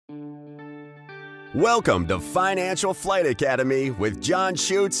Welcome to Financial Flight Academy with John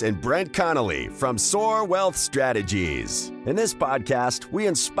Schuetz and Brent Connelly from Soar Wealth Strategies. In this podcast, we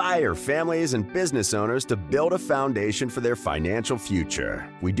inspire families and business owners to build a foundation for their financial future.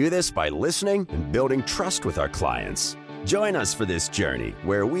 We do this by listening and building trust with our clients. Join us for this journey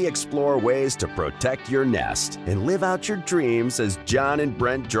where we explore ways to protect your nest and live out your dreams as John and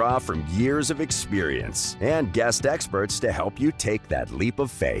Brent draw from years of experience and guest experts to help you take that leap of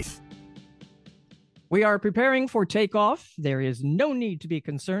faith. We are preparing for takeoff. There is no need to be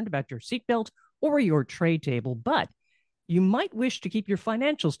concerned about your seatbelt or your tray table, but you might wish to keep your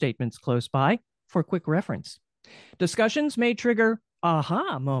financial statements close by for quick reference. Discussions may trigger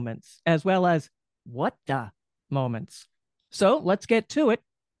aha moments as well as what the moments. So let's get to it.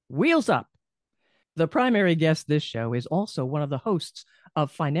 Wheels up. The primary guest this show is also one of the hosts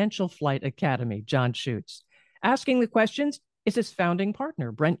of Financial Flight Academy, John Schuetz. Asking the questions is his founding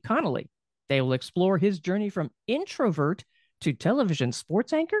partner, Brent Connelly. They will explore his journey from introvert to television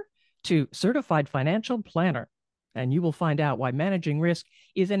sports anchor to certified financial planner. And you will find out why managing risk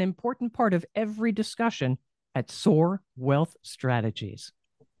is an important part of every discussion at Soar Wealth Strategies.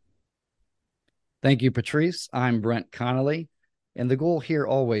 Thank you, Patrice. I'm Brent Connelly. And the goal here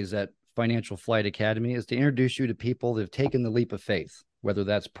always at Financial Flight Academy is to introduce you to people that have taken the leap of faith, whether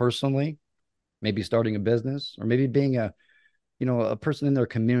that's personally, maybe starting a business, or maybe being a person in their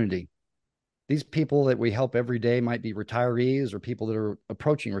community. These people that we help every day might be retirees or people that are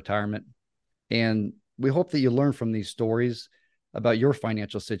approaching retirement. And we hope that you learn from these stories about your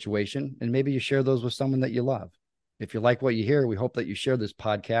financial situation, and maybe you share those with someone that you love. If you like what you hear, we hope that you share this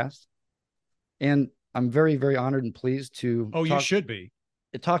podcast. And I'm very, very honored and pleased to you should be.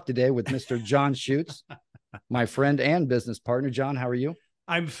 Talk today with Mr. John Schuetz, my friend and business partner. John, how are you?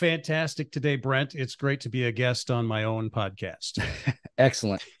 I'm fantastic today, Brent. It's great to be a guest on my own podcast.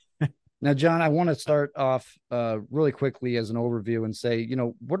 Excellent. Now, John, I want to start off really quickly as an overview and say,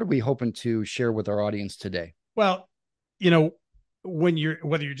 what are we hoping to share with our audience today? Well,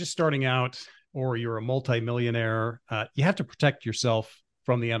 whether you're just starting out or you're a multimillionaire, you have to protect yourself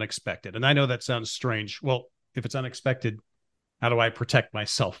from the unexpected. And I know that sounds strange. Well, if it's unexpected, how do I protect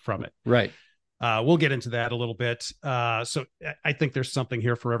myself from it? Right. We'll get into that a little bit. So I think there's something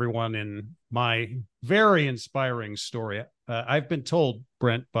here for everyone in my very inspiring story. I've been told,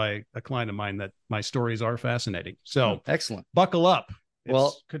 Brent, by a client of mine that my stories are fascinating. So excellent. Buckle up.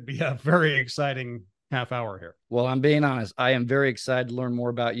 Could be a very exciting half hour here. Well, I'm being honest. I am very excited to learn more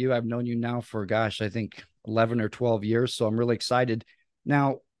about you. I've known you now for, I think 11 or 12 years. So I'm really excited.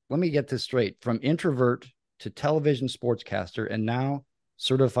 Now, let me get this straight. From introvert to television sportscaster and now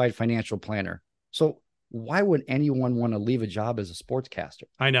certified financial planner. So why would anyone want to leave a job as a sportscaster?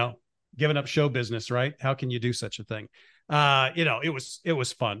 I know. Giving up show business, right? How can you do such a thing? It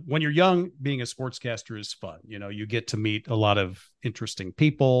was fun. When you're young, being a sportscaster is fun. You get to meet a lot of interesting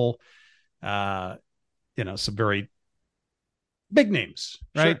people, some very big names,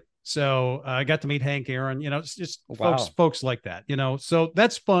 right? Sure. So I got to meet Hank Aaron, it's just folks like that, so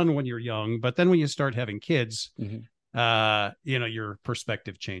that's fun when you're young, but then when you start having kids, your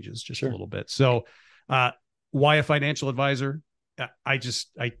perspective changes just a little bit. So why a financial advisor? I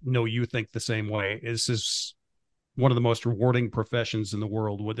know you think the same way. This is one of the most rewarding professions in the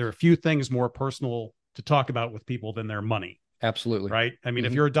world. There are a few things more personal to talk about with people than their money. Absolutely. Right. I mean,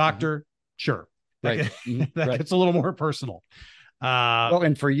 if you're a doctor, sure. Right. It's a little more personal. Well,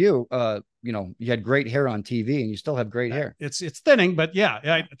 and for you, you had great hair on TV and you still have great hair. It's thinning, but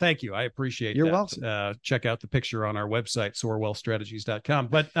yeah, thank you. I appreciate You're that. welcome. Check out the picture on our website, soarwealthstrategies.com.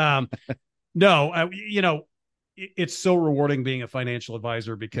 But no, it's so rewarding being a financial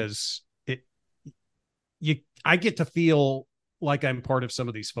advisor because I get to feel like I'm part of some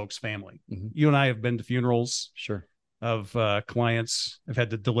of these folks' family. Mm-hmm. You and I have been to funerals of clients. I've had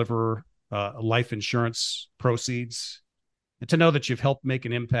to deliver life insurance proceeds. And to know that you've helped make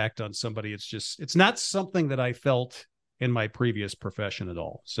an impact on somebody, it's not something that I felt in my previous profession at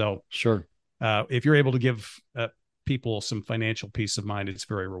all. So if you're able to give people some financial peace of mind, it's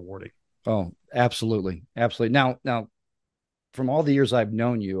very rewarding. Oh, absolutely. Absolutely. Now, from all the years I've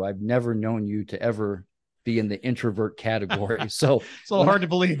known you, I've never known you to ever be in the introvert category. So it's a little hard to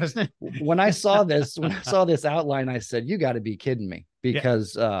believe, isn't it? When I saw this outline, I said, you got to be kidding me,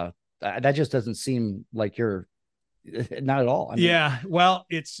 because that just doesn't seem like you're not at all. I mean, well,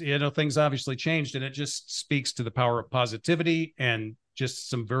 it's, things obviously changed, and it just speaks to the power of positivity and just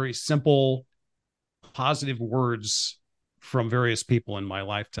some very simple, positive words from various people in my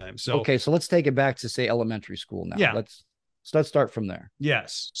lifetime. So, okay. So let's take it back to, say, elementary school now. Yeah. Let's start from there.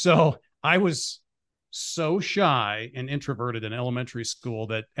 Yes. So I was so shy and introverted in elementary school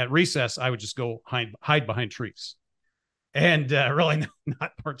that at recess, I would just go hide behind trees and really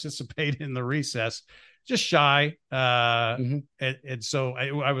not participate in the recess, just shy. And so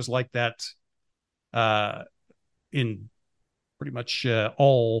I was like that in pretty much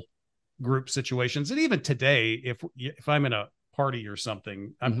all group situations. And even today, if I'm in a party or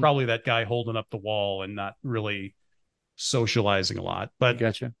something, I'm probably that guy holding up the wall and not really socializing a lot. But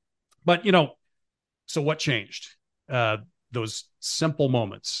gotcha. But so what changed? Those simple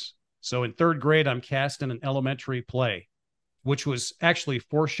moments. So in third grade, I'm cast in an elementary play, which was actually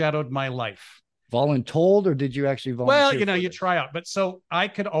foreshadowed my life. Voluntold, or did you actually volunteer? Well, you try out. But so I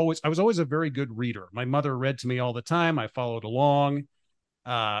was always a very good reader. My mother read to me all the time. I followed along.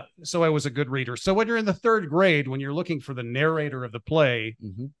 So I was a good reader. So when you're in the third grade, when you're looking for the narrator of the play,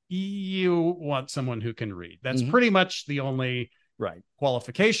 you want someone who can read. That's pretty much the only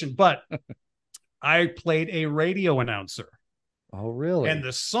qualification. But I played a radio announcer. Oh, really? And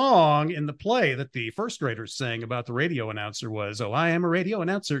the song in the play that the first graders sang about the radio announcer was, "Oh, I am a radio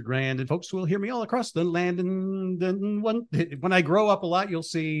announcer, grand, and folks will hear me all across the land. And then when I grow up a lot, you'll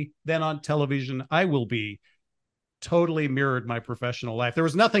see then on television, I will be." Totally mirrored my professional life. There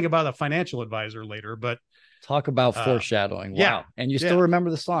was nothing about a financial advisor later, but talk about foreshadowing. Wow. Yeah. And you still remember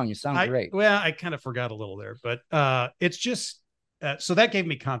the song. You sound great. Well, I kind of forgot a little there, but it's just, so that gave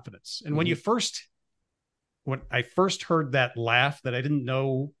me confidence. And when I first heard that laugh, that I didn't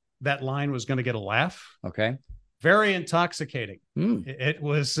know that line was going to get a laugh. Okay. Very intoxicating. It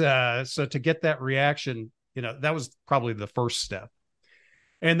was, so to get that reaction, that was probably the first step.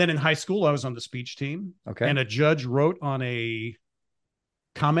 And then in high school, I was on the speech team. Okay. And a judge wrote on a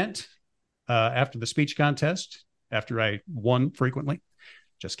comment after the speech contest, after I won frequently.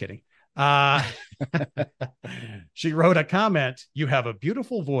 Just kidding. She wrote a comment: "You have a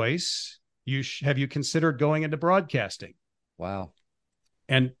beautiful voice. Have you considered going into broadcasting?" Wow.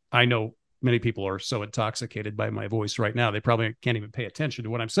 And I know many people are so intoxicated by my voice right now, they probably can't even pay attention to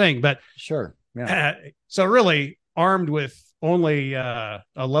what I'm saying. But sure. Yeah. So really, armed with only a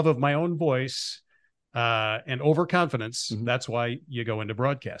love of my own voice and overconfidence, that's why you go into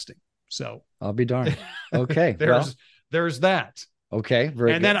broadcasting. So I'll be darned. Okay. there's that. Okay.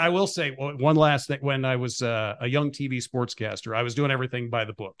 Very good. Then I will say one last thing. When I was a young TV sportscaster, I was doing everything by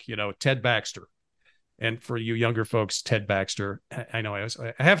the book, Ted Baxter. And for you younger folks, Ted Baxter, I know I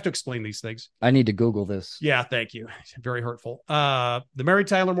have to explain these things. I need to Google this. Yeah, thank you. Very hurtful. The Mary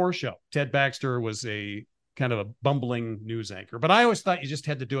Tyler Moore Show. Ted Baxter was a kind of a bumbling news anchor, but I always thought you just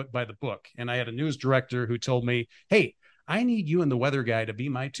had to do it by the book. And I had a news director who told me, "Hey, I need you and the weather guy to be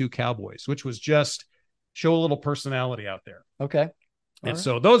my two cowboys," which was just show a little personality out there. Okay. And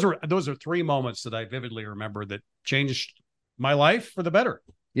so those are three moments that I vividly remember that changed my life for the better.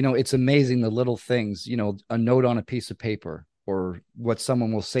 It's amazing, the little things, a note on a piece of paper, or what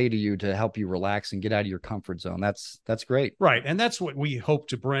someone will say to you to help you relax and get out of your comfort zone. That's great. Right. And that's what we hope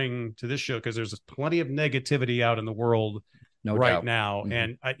to bring to this show, because there's plenty of negativity out in the world right now.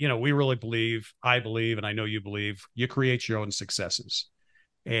 And, we really believe, I believe, and I know you believe, you create your own successes.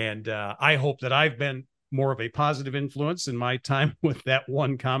 And I hope that I've been more of a positive influence in my time with that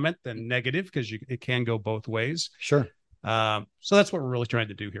one comment than negative, because it can go both ways. Sure. So that's what we're really trying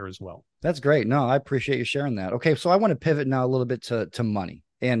to do here as well. That's great. No, I appreciate you sharing that. Okay. So I want to pivot now a little bit to money,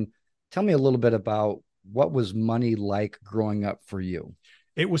 and tell me a little bit about what was money like growing up for you?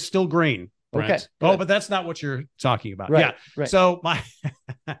 It was still green. Brent. Okay. Oh, but that's not what you're talking about. Right, yeah. Right. So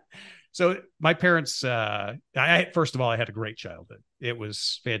my parents, first of all, I had a great childhood. It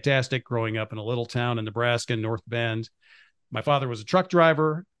was fantastic growing up in a little town in Nebraska, North Bend. My father was a truck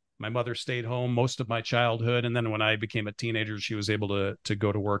driver. My mother stayed home most of my childhood. And then when I became a teenager, she was able to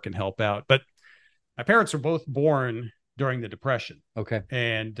go to work and help out. But my parents were both born during the Depression. Okay.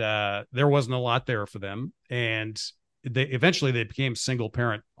 And there wasn't a lot there for them. And eventually they became single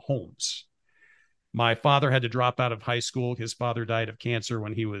parent homes. My father had to drop out of high school. His father died of cancer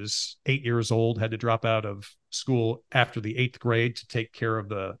when he was 8 years old, had to drop out of school after the 8th grade to take care of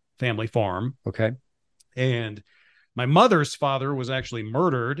the family farm. Okay. And my mother's father was actually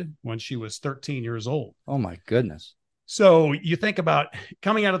murdered when she was 13 years old. Oh, my goodness. So you think about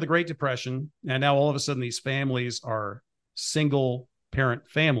coming out of the Great Depression, and now all of a sudden these families are single parent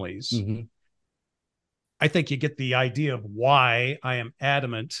families. Mm-hmm. I think you get the idea of why I am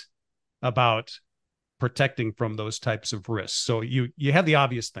adamant about protecting from those types of risks. So you have the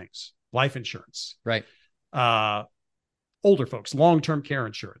obvious things: life insurance, right? Older folks, long-term care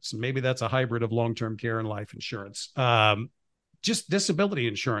insurance. And maybe that's a hybrid of long-term care and life insurance. Just disability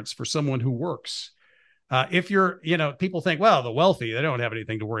insurance for someone who works. If you're, people think, well, the wealthy, they don't have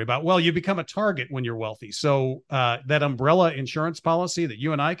anything to worry about. Well, you become a target when you're wealthy. So that umbrella insurance policy that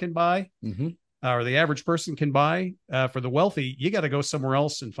you and I can buy, or the average person can buy, for the wealthy, you got to go somewhere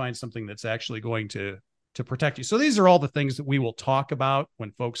else and find something that's actually going to protect you. So these are all the things that we will talk about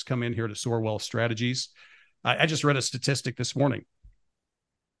when folks come in here to Soar Wealth Strategies. I just read a statistic this morning.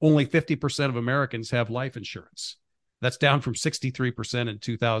 Only 50% of Americans have life insurance. That's down from 63% in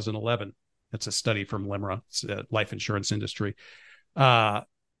 2011. That's a study from LIMRA, it's a life insurance industry. Some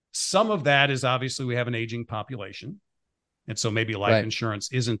of that is obviously we have an aging population. And so maybe life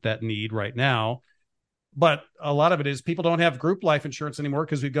insurance isn't that need right now. But a lot of it is people don't have group life insurance anymore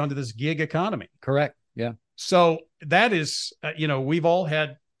because we've gone to this gig economy. Correct. Yeah. So that is, we've all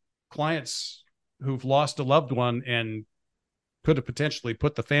had clients who've lost a loved one and could have potentially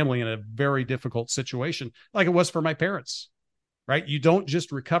put the family in a very difficult situation, like it was for my parents. Right? You don't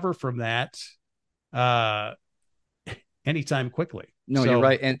just recover from that anytime quickly. No, you're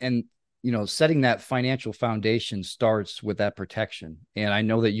right. And setting that financial foundation starts with that protection. And I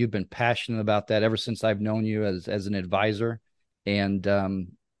know that you've been passionate about that ever since I've known you as an advisor. And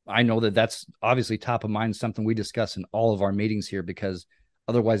I know that that's obviously top of mind, something we discuss in all of our meetings here, because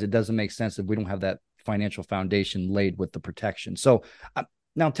otherwise it doesn't make sense if we don't have that financial foundation laid with the protection. So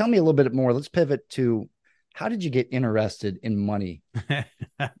now tell me a little bit more. Let's pivot to, how did you get interested in money?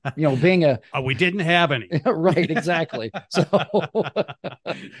 Being we didn't have any. Right, exactly.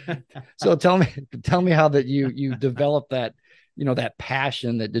 So tell me how that you developed that, that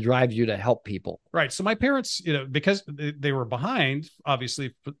passion that drives you to help people. Right. So my parents, because they were behind,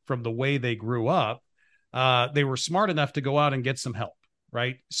 obviously from the way they grew up, they were smart enough to go out and get some help.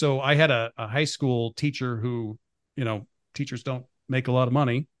 Right. So I had a high school teacher who, teachers don't make a lot of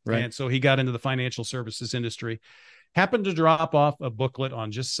money. Right. And so he got into the financial services industry, happened to drop off a booklet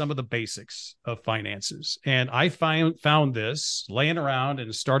on just some of the basics of finances. And I found this laying around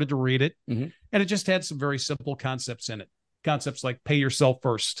and started to read it. And it just had some very simple concepts in it. Concepts like pay yourself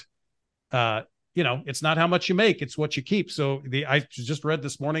first. It's not how much you make, it's what you keep. So I just read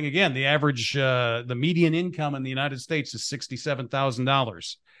this morning again, the average, the median income in the United States is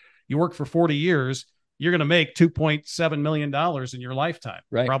 $67,000. You work for 40 years, you're going to make $2.7 million in your lifetime,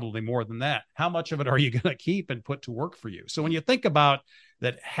 right? Probably more than that. How much of it are you going to keep and put to work for you? So when you think about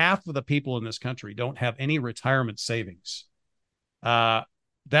that, half of the people in this country don't have any retirement savings.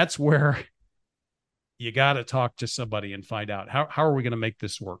 That's where you got to talk to somebody and find out how are we going to make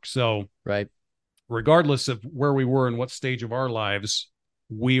this work? So, right. Regardless of where we were and what stage of our lives,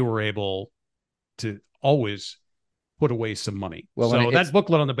 we were able to always put away some money. Well, so that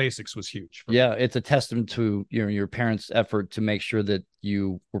booklet on the basics was huge. Yeah, it's a testament to your parents' effort to make sure that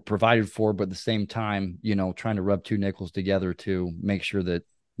you were provided for, but at the same time, trying to rub two nickels together to make sure that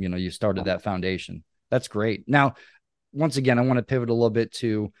you started that foundation. That's great. Now, once again, I want to pivot a little bit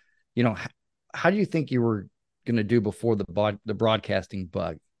to, how do you think you were going to do before the broadcasting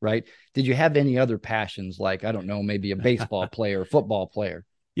bug? Right? Did you have any other passions, like, I don't know, maybe a baseball player, football player?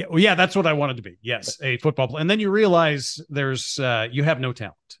 Yeah, well, yeah, that's what I wanted to be. Yes, a football player. And then you realize there's you have no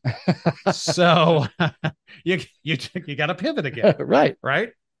talent, so you got to pivot again. Right.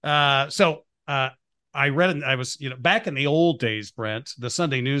 So I read, and I was back in the old days, Brent, the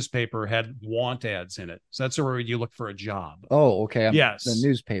Sunday newspaper had want ads in it. So that's where you look for a job. Oh, okay. Yes, the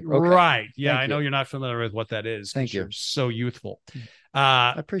newspaper. Okay. Right. Yeah, I know you're not familiar with what that is. Thank you. You're so youthful.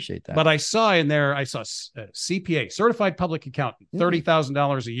 I appreciate that. But I saw in there, CPA, certified public accountant,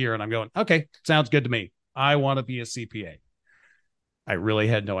 $30,000 a year. And I'm going, okay, sounds good to me. I want to be a CPA. I really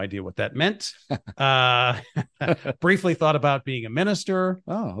had no idea what that meant. Briefly thought about being a minister.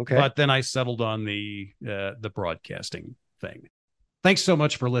 Oh, okay. But then I settled on the broadcasting thing. Thanks so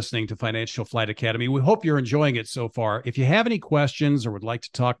much for listening to Financial Flight Academy. We hope you're enjoying it so far. If you have any questions or would like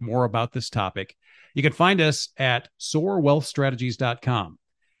to talk more about this topic, you can find us at soarwealthstrategies.com.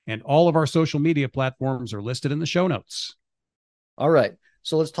 And all of our social media platforms are listed in the show notes. All right.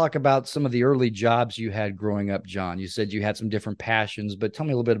 So let's talk about some of the early jobs you had growing up, John. You said you had some different passions, but tell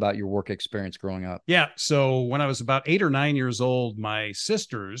me a little bit about your work experience growing up. Yeah. So when I was about 8 or 9 years old, my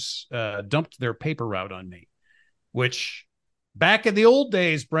sisters dumped their paper route on me, which back in the old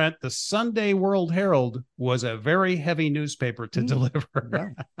days, Brent, the Sunday World Herald was a very heavy newspaper to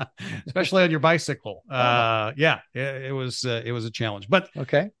deliver, especially on your bicycle. Yeah, it was a challenge, but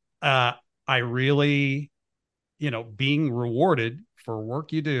okay. I really, being rewarded for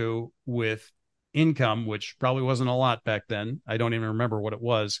work you do with income, which probably wasn't a lot back then. I don't even remember what it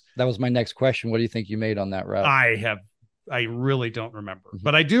was. That was my next question. What do you think you made on that route? I have I really don't remember,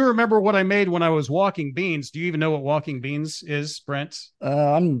 but I do remember what I made when I was walking beans. Do you even know what walking beans is, Brent?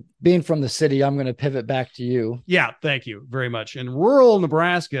 I'm being from the city. I'm going to pivot back to you. Yeah, thank you very much. In rural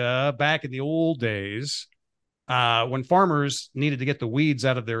Nebraska, back in the old days, when farmers needed to get the weeds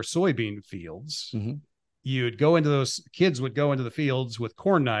out of their soybean fields, kids would go into the fields with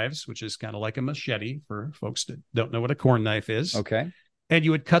corn knives, which is kind of like a machete for folks that don't know what a corn knife is. Okay. And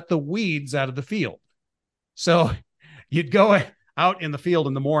you would cut the weeds out of the field. So you'd go out in the field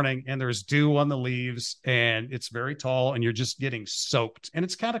in the morning and there's dew on the leaves and it's very tall and you're just getting soaked and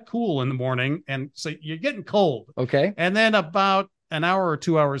it's kind of cool in the morning. And so you're getting cold. Okay. And then about an hour or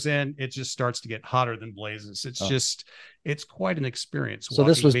 2 hours in, it just starts to get hotter than blazes. It's quite an experience. So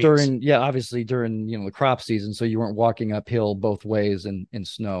this was obviously during, the crop season. So you weren't walking uphill both ways in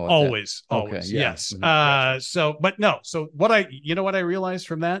snow. Always. Okay, Yes. Mm-hmm. So what I realized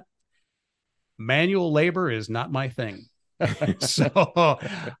from that, manual labor is not my thing. So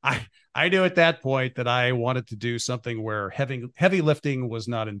I knew at that point that I wanted to do something where heavy lifting was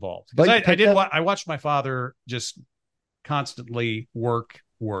not involved. But I watched my father just constantly work.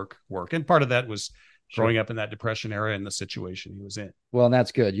 And part of that was growing up in that Depression era and the situation he was in. Well, and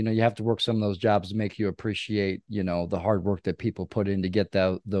that's good. You have to work some of those jobs to make you appreciate, the hard work that people put in to get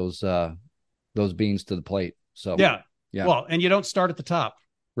those beans to the plate. So yeah. Well, and you don't start at the top.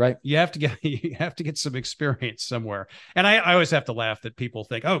 Right. You have to get some experience somewhere. And I always have to laugh that people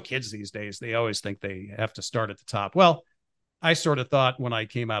think, oh, kids these days, they always think they have to start at the top. Well, I sort of thought when I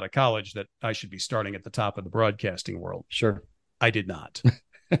came out of college that I should be starting at the top of the broadcasting world. Sure. I did not.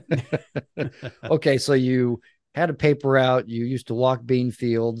 Okay. So you had a paper out, you used to walk bean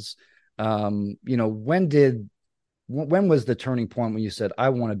fields. When was the turning point when you said, I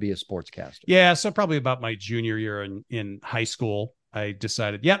want to be a sportscaster? Yeah. So probably about my junior year in high school, I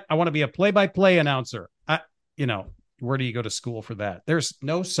decided, I want to be a play-by-play announcer. Where do you go to school for that? There's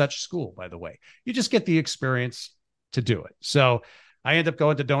no such school, by the way. You just get the experience to do it. So I ended up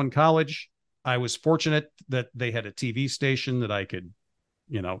going to Doane College. I was fortunate that they had a TV station that I could,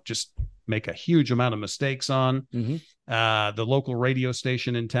 just make a huge amount of mistakes on. Mm-hmm. The local radio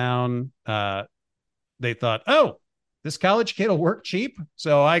station in town, they thought, oh, this college kid will work cheap.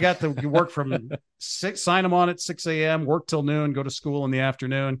 So I got to work from sign them on at 6 a.m., work till noon, go to school in the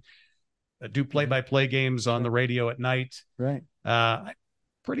afternoon, do play-by-play games on the radio at night. Right. I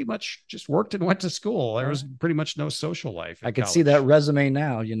pretty much just worked and went to school. There was pretty much no social life. I could see that resume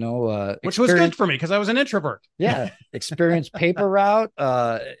now, which was good for me because I was an introvert. Yeah. Experienced paper route,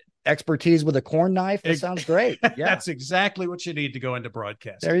 expertise with a corn knife. That sounds great. Yeah. That's exactly what you need to go into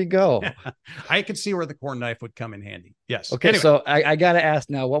broadcasting. There you go. I could see where the corn knife would come in handy. Yes. Okay. Anyway. So I got to ask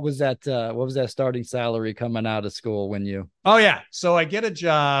now, what was that starting salary coming out of school when you? Oh yeah. So I get a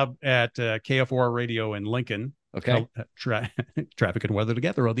job at KFOR radio in Lincoln. Okay. Traffic and weather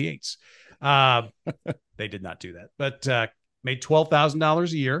together on the 8s. They did not do that, but made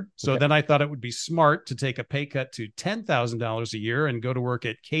 $12,000 a year. So then I thought it would be smart to take a pay cut to $10,000 a year and go to work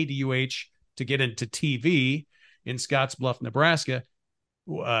at KDUH to get into TV in Scottsbluff, Nebraska,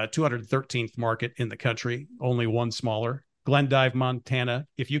 213th market in the country, only one smaller. Glendive, Montana.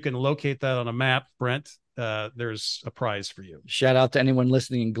 If you can locate that on a map, Brent, there's a prize for you. Shout out to anyone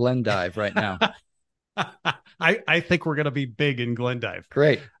listening in Glendive right now. I think we're going to be big in Glendive.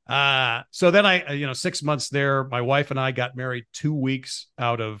 Great. So then 6 months there, my wife and I got married 2 weeks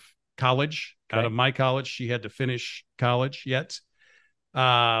out of college, out of my college. She had to finish college yet.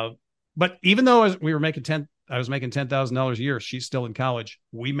 But even though I was making $10,000 a year, she's still in college.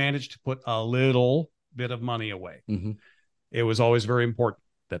 We managed to put a little bit of money away. Mm-hmm. It was always very important.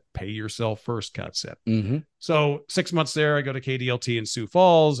 That pay yourself first concept. Mm-hmm. So 6 months there, I go to KDLT in Sioux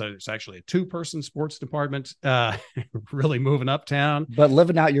Falls. It's actually a 2-person sports department, really moving uptown. But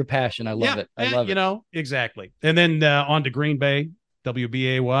living out your passion. I love it. I love it. Exactly. And then on to Green Bay,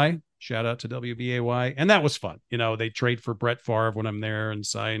 WBAY. Shout out to WBAY. And that was fun. They trade for Brett Favre when I'm there and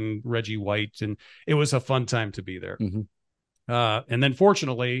sign Reggie White. And it was a fun time to be there. Mm-hmm. And then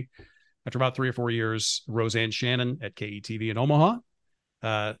fortunately, after about 3 or 4 years, Roseanne Shannon at KETV in Omaha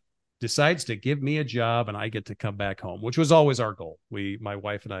decides to give me a job and I get to come back home, which was always our goal. My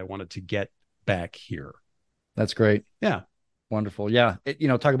wife and I wanted to get back here. That's great. Yeah. Wonderful. Yeah.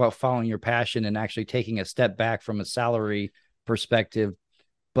 Talk about following your passion and actually taking a step back from a salary perspective,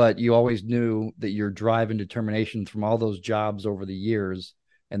 but you always knew that your drive and determination from all those jobs over the years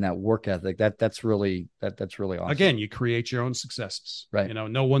and that work ethic, that's really awesome. Again, you create your own successes, right?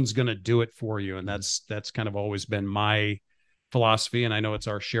 No one's going to do it for you. And that's kind of always been my philosophy, and I know it's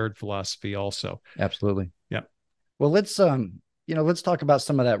our shared philosophy also. Absolutely. Yeah. Well, let's let's talk about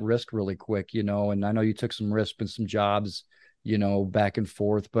some of that risk really quick, and I know you took some risk in some jobs, back and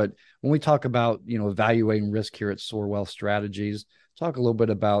forth, but when we talk about, evaluating risk here at Soar Wealth Strategies, talk a little bit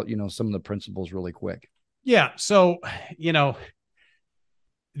about, some of the principles really quick. Yeah. So,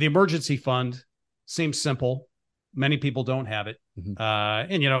 the emergency fund seems simple. Many people don't have it. Mm-hmm.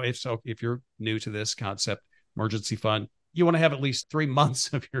 And if you're new to this concept, emergency fund, you want to have at least 3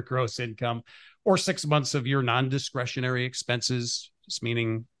 months of your gross income or 6 months of your non-discretionary expenses, just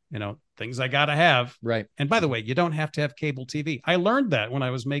meaning, things I got to have. Right. And by the way, you don't have to have cable TV. I learned that when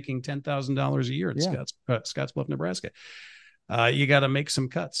I was making $10,000 a year in Scottsbluff, Nebraska. You got to make some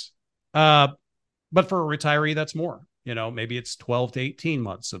cuts. But for a retiree, that's more. Maybe it's 12 to 18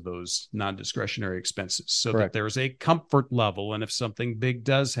 months of those non-discretionary expenses so Correct. that there's a comfort level. And if something big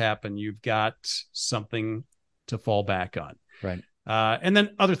does happen, you've got something to fall back on. Right. And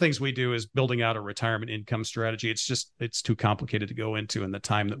then other things we do is building out a retirement income strategy. It's too complicated to go into in the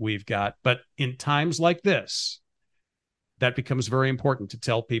time that we've got. But in times like this, that becomes very important to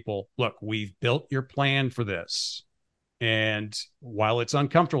tell people, look, we've built your plan for this. And while it's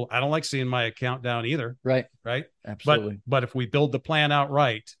uncomfortable, I don't like seeing my account down either. Right. Right. Absolutely. But if we build the plan out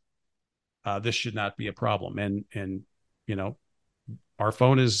right, this should not be a problem. And our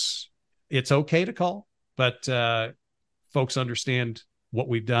phone it's okay to call, but folks understand what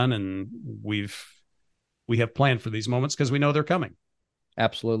we've done, and we have planned for these moments because we know they're coming.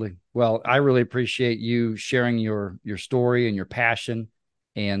 Absolutely. Well, I really appreciate you sharing your story and your passion.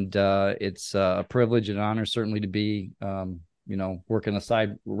 And it's a privilege and honor, certainly, to be, working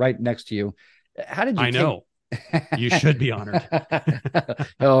aside right next to you. How did you? I know. You should be honored.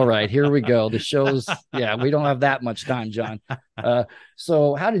 All right, here we go. The show's, we don't have that much time, John.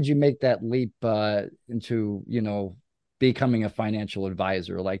 So how did you make that leap into, becoming a financial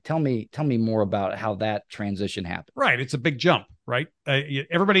advisor? Like, tell me more about how that transition happened. Right. It's a big jump, right?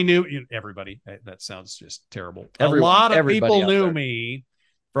 Everybody knew, everybody, that sounds just terrible. A Everyone, lot of people knew there. Me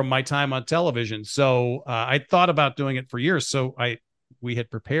from my time on television. So I thought about doing it for years. So we had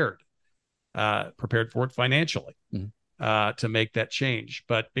prepared for it financially to make that change.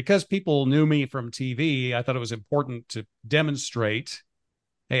 But because people knew me from TV, I thought it was important to demonstrate,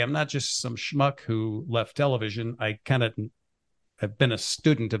 hey, I'm not just some schmuck who left television. I kind of have been a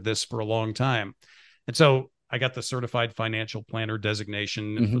student of this for a long time. And so I got the certified financial planner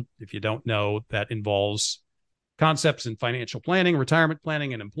designation. Mm-hmm. If you don't know, that involves concepts in financial planning, retirement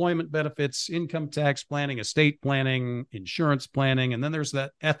planning, and employment benefits, income tax planning, estate planning, insurance planning, and then there's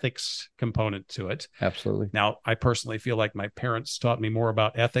that ethics component to it. Absolutely. Now, I personally feel like my parents taught me more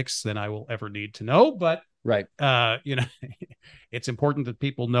about ethics than I will ever need to know, but right. It's important that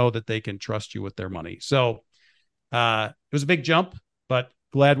people know that they can trust you with their money. So it was a big jump, but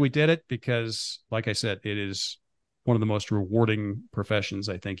glad we did it because, like I said, it is one of the most rewarding professions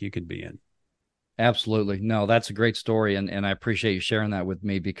I think you could be in. Absolutely. No, that's a great story. And I appreciate you sharing that with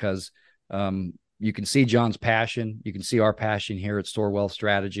me because you can see John's passion. You can see our passion here at Soar Wealth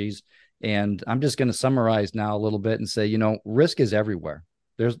Strategies. And I'm just going to summarize now a little bit and say, risk is everywhere.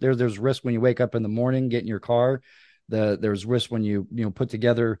 There's risk when you wake up in the morning, get in your car. There's risk when you put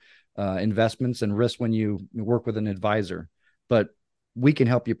together investments, and risk when you work with an advisor. But we can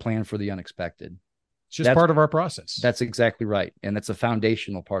help you plan for the unexpected. It's just part of our process. That's exactly right. And that's a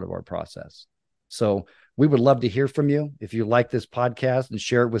foundational part of our process. So we would love to hear from you. If you like this podcast and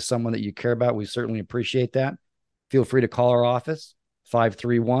share it with someone that you care about, we certainly appreciate that. Feel free to call our office,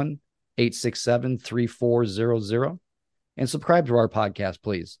 531-867-3400, and subscribe to our podcast,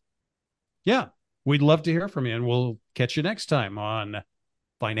 please. Yeah, we'd love to hear from you, and we'll catch you next time on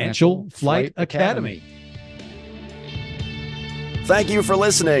Financial Flight Academy. Thank you for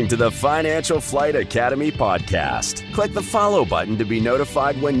listening to the Financial Flight Academy podcast. Click the follow button to be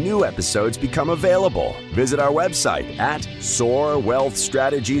notified when new episodes become available. Visit our website at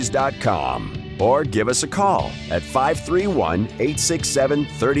soarwealthstrategies.com or give us a call at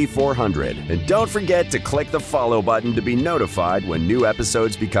 531-867-3400. And don't forget to click the follow button to be notified when new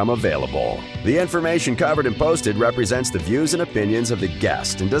episodes become available. The information covered and posted represents the views and opinions of the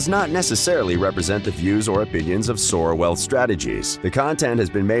guest and does not necessarily represent the views or opinions of Soar Wealth Strategies. The content has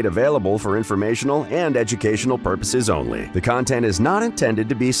been made available for informational and educational purposes only. The content is not intended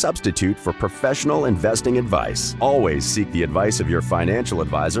to be a substitute for professional investing advice. Always seek the advice of your financial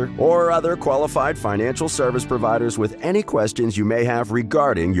advisor or other qualified financial service providers with any questions you may have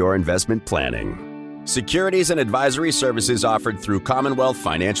regarding your investment planning. Securities and advisory services offered through Commonwealth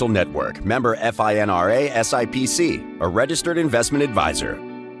Financial Network, member FINRA SIPC, a registered investment advisor.